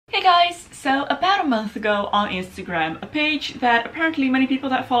Hey guys! So about a month ago on Instagram, a page that apparently many people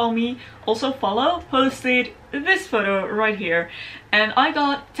that follow me also follow posted this photo right here, and I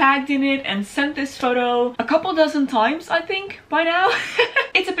got tagged in it and sent this photo a couple dozen times, I think, by now.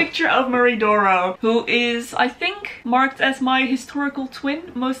 It's a picture of Marie Doro, who is, I think, marked as my historical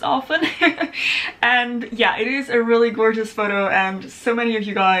twin most often. And yeah, it is a really gorgeous photo and so many of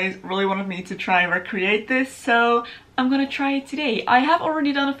you guys really wanted me to try and recreate this, so I'm gonna try it today. I have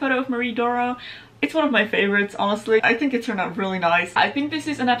already done a photo of Marie Doro. It's one of my favorites, honestly. I think it turned out really nice. I think this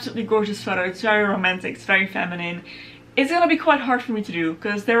is an absolutely gorgeous photo. It's very romantic, it's very feminine. It's gonna be quite hard for me to do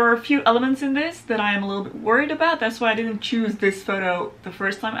because there are a few elements in this that I am a little bit worried about. That's why I didn't choose this photo the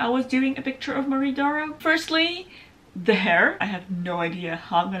first time I was doing a picture of Marie Doro. Firstly, the hair. I have no idea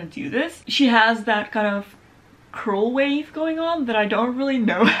how I'm gonna do this. She has that kind of curl wave going on that I don't really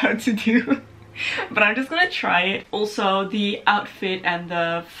know how to do. But I'm just gonna try it. Also, the outfit and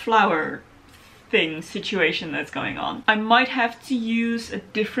the flower thing situation that's going on. I might have to use a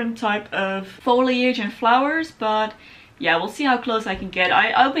different type of foliage and flowers, but yeah, we'll see how close I can get.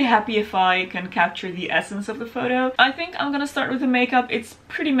 I'll be happy if I can capture the essence of the photo. I think I'm gonna start with the makeup. It's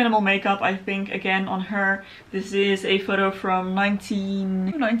pretty minimal makeup, I think, again, on her. This is a photo from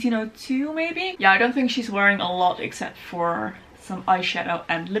 1902 maybe? Yeah, I don't think she's wearing a lot except for some eyeshadow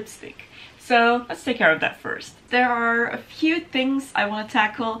and lipstick. So let's take care of that first. There are a few things I want to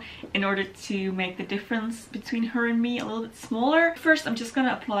tackle in order to make the difference between her and me a little bit smaller. First, I'm just going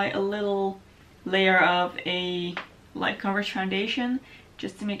to apply a little layer of a light coverage foundation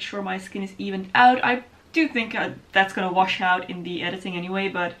just to make sure my skin is evened out. I do think that's going to wash out in the editing anyway,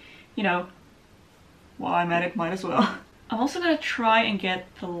 but you know, while I'm at it, might as well. I'm also going to try and get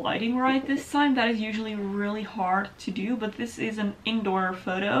the lighting right this time. That is usually really hard to do, but this is an indoor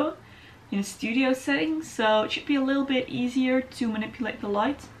photo in a studio setting, so it should be a little bit easier to manipulate the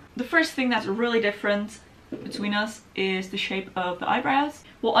light. The first thing that's really different between us is the shape of the eyebrows.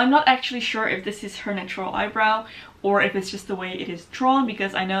 Well, I'm not actually sure if this is her natural eyebrow or if it's just the way it is drawn,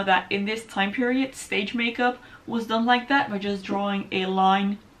 because I know that in this time period stage makeup was done like that, by just drawing a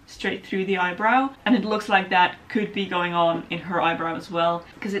line straight through the eyebrow, and it looks like that could be going on in her eyebrow as well,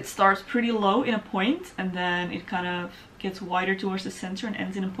 because it starts pretty low in a point and then it kind of gets wider towards the center and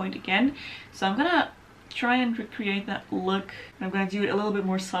ends in a point again. So I'm gonna try and recreate that look. I'm gonna do it a little bit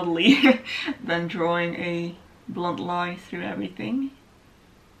more subtly than drawing a blunt line through everything.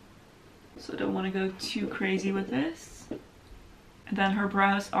 So I don't want to go too crazy with this. And then her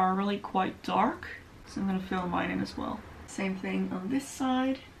brows are really quite dark, so I'm gonna fill mine in as well. Same thing on this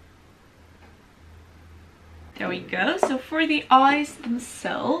side. There we go. So for the eyes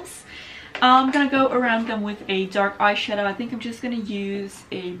themselves, I'm gonna go around them with a dark eyeshadow. I think I'm just gonna use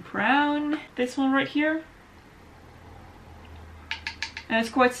a brown, this one right here. And it's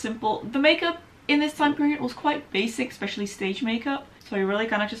quite simple. The makeup in this time period was quite basic, especially stage makeup. So you really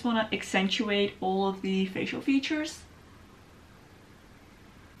kind of just want to accentuate all of the facial features.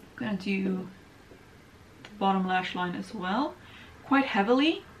 I'm gonna do the bottom lash line as well, quite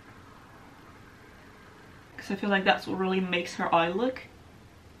heavily, because I feel like that's what really makes her eye look.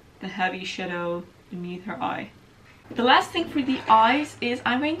 The heavy shadow beneath her eye. The last thing for the eyes is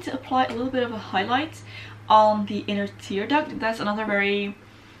I'm going to apply a little bit of a highlight on the inner tear duct. That's another very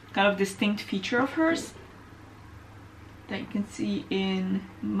kind of distinct feature of hers that you can see in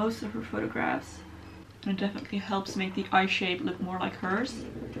most of her photographs. And it definitely helps make the eye shape look more like hers.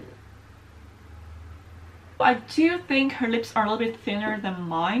 I do think her lips are a little bit thinner than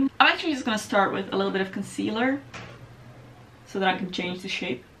mine. I'm actually just going to start with a little bit of concealer so that I can change the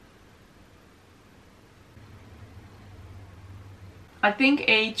shape. I think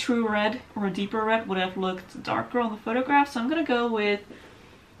a true red or a deeper red would have looked darker on the photograph, so I'm gonna go with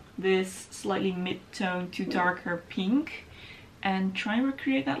this slightly mid-tone to darker pink and try and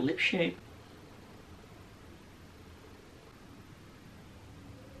recreate that lip shape.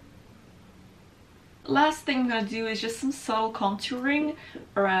 Last thing I'm gonna do is just some subtle contouring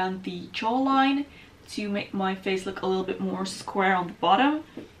around the jawline to make my face look a little bit more square on the bottom.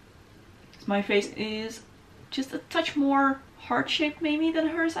 So my face is just a touch more heart-shaped maybe than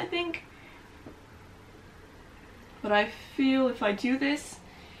hers, I think. But I feel if I do this,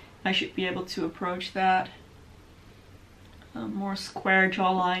 I should be able to approach that more square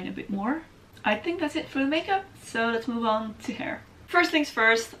jawline a bit more. I think that's it for the makeup, so let's move on to hair. First things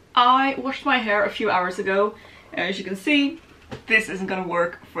first, I washed my hair a few hours ago. As you can see, this isn't gonna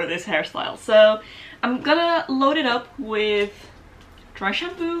work for this hairstyle. So I'm gonna load it up with dry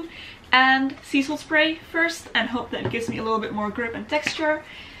shampoo and sea salt spray first and hope that it gives me a little bit more grip and texture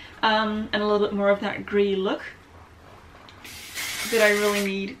and a little bit more of that gritty look. that I really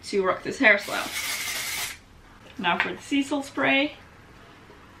need to rock this hairstyle. Now for the sea salt spray.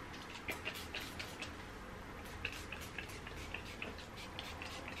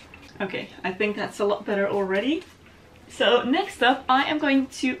 Okay, I think that's a lot better already. So next up, I am going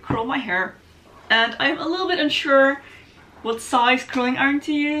to curl my hair. And I'm a little bit unsure what size curling iron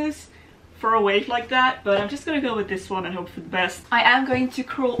to use for a wave like that, but I'm just gonna go with this one and hope for the best. I am going to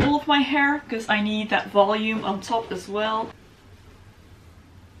curl all of my hair because I need that volume on top as well.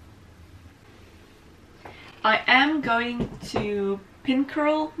 I am going to pin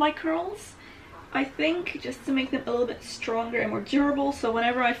curl my curls, I think, just to make them a little bit stronger and more durable. So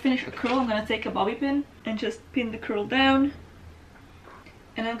whenever I finish a curl, I'm gonna take a bobby pin and just pin the curl down.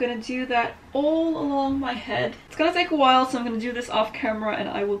 And I'm gonna do that all along my head. It's gonna take a while, so I'm gonna do this off camera and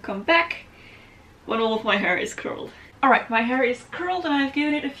I will come back when all of my hair is curled. Alright, my hair is curled and I've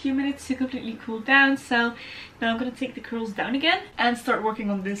given it a few minutes to completely cool down, so now I'm gonna take the curls down again and start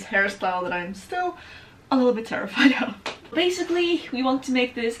working on this hairstyle that I'm still a little bit terrified of. Basically, we want to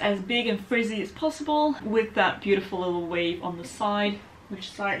make this as big and frizzy as possible with that beautiful little wave on the side.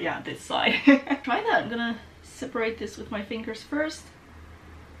 Which side? Yeah, this side. Try that. I'm gonna separate this with my fingers first.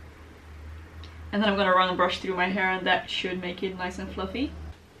 And then I'm gonna run a brush through my hair and that should make it nice and fluffy.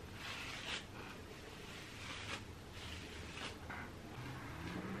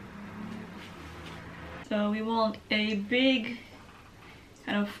 So we want a big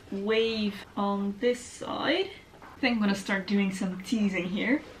kind of wave on this side. I think I'm gonna start doing some teasing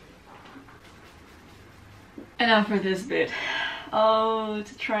here. And now for this bit. Oh,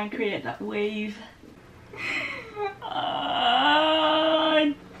 to try and create that wave.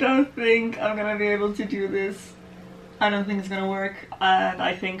 I don't think I'm gonna be able to do this. I don't think it's gonna work, and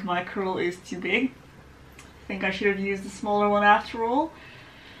I think my curl is too big. I think I should have used a smaller one after all.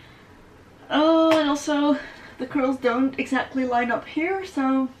 Oh, and also the curls don't exactly line up here,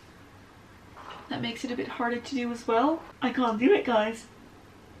 so that makes it a bit harder to do as well. I can't do it, guys.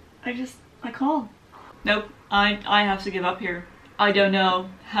 I can't. Nope, I have to give up here. I don't know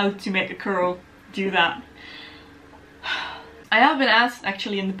how to make a curl do that. I have been asked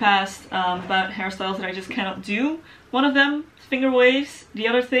actually in the past about hairstyles that I just cannot do. One of them, finger waves. The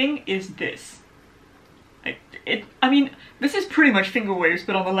other thing is this. I mean, this is pretty much finger waves,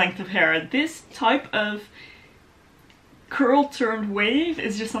 but on the length of hair. This type of curl turned wave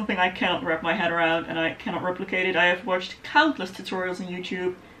is just something I cannot wrap my head around, and I cannot replicate it. I have watched countless tutorials on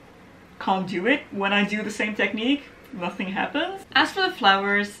YouTube. Can't do it. When I do the same technique, nothing happens. As for the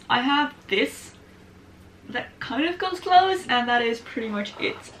flowers, I have this that kind of comes close, and that is pretty much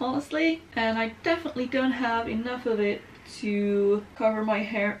it, honestly. And I definitely don't have enough of it to cover my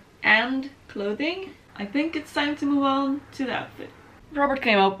hair and clothing. I think it's time to move on to the outfit. Robert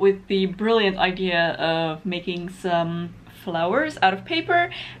came up with the brilliant idea of making some flowers out of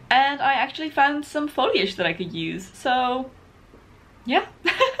paper, and I actually found some foliage that I could use, so yeah.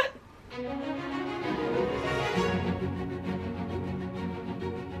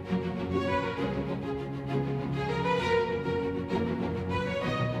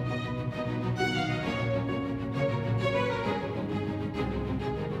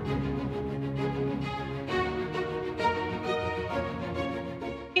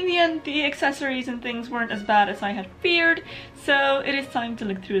 In the end, the accessories and things weren't as bad as I had feared, so it is time to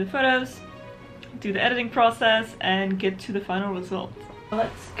look through the photos, do the editing process, and get to the final result.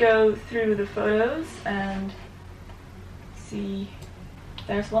 Let's go through the photos and see.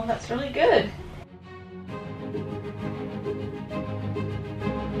 There's one that's really good.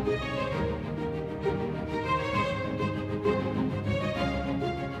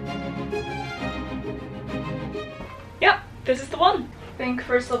 Yeah, this is the one. I think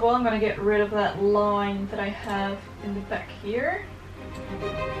first of all I'm gonna get rid of that line that I have in the back here.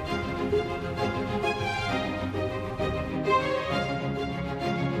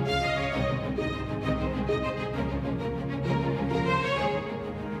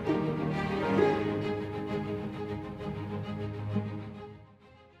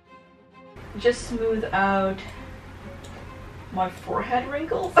 Just smooth out my forehead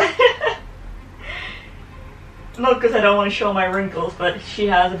wrinkles. Not because I don't want to show my wrinkles, but she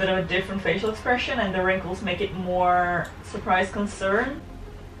has a bit of a different facial expression and the wrinkles make it more surprise concern.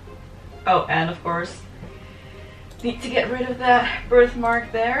 Oh, and of course, need to get rid of that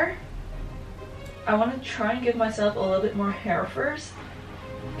birthmark there. I want to try and give myself a little bit more hair first.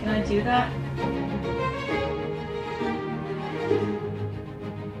 Can I do that?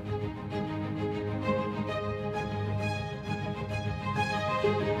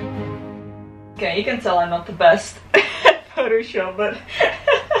 Okay, you can tell I'm not the best at Photoshop, but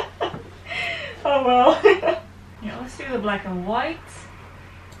oh well. Yeah, let's do the black and white,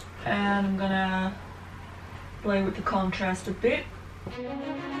 and I'm gonna play with the contrast a bit.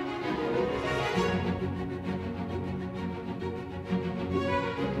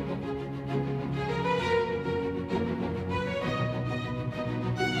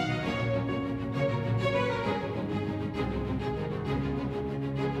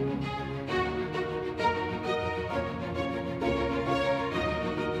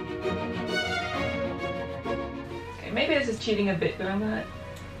 Maybe this is cheating a bit, but I'm gonna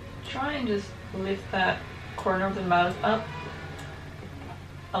try and just lift that corner of the mouth up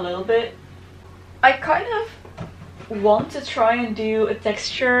a little bit. I kind of want to try and do a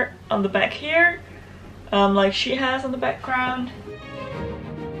texture on the back here, like she has on the background.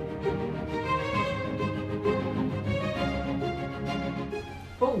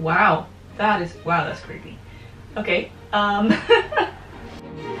 Oh wow, that's creepy. Okay,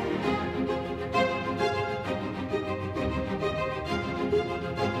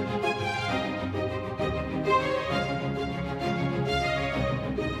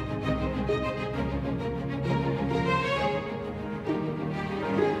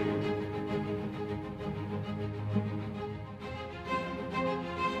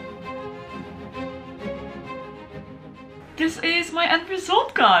 this is my end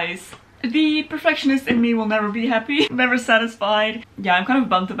result, guys. The perfectionist in me will never be happy, never satisfied. Yeah, I'm kind of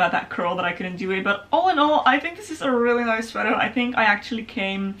bummed about that curl that I couldn't do it, but all in all, I think this is a really nice photo. I think I actually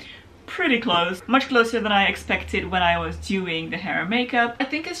came pretty close, much closer than I expected when I was doing the hair and makeup. I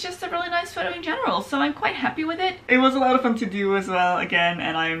think it's just a really nice photo in general, so I'm quite happy with it. It was a lot of fun to do as well, again,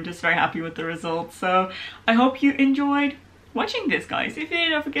 and I'm just very happy with the results. So I hope you enjoyed watching this, guys. If you did,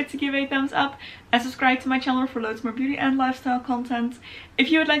 don't forget to give a thumbs up and subscribe to my channel for loads more beauty and lifestyle content. If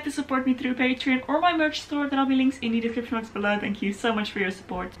you would like to support me through Patreon or my merch store, then I'll be links in the description box below. Thank you so much for your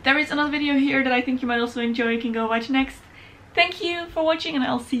support. There is another video here that I think you might also enjoy. You can go watch next. Thank you for watching, and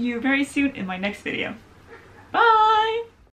I'll see you very soon in my next video. Bye!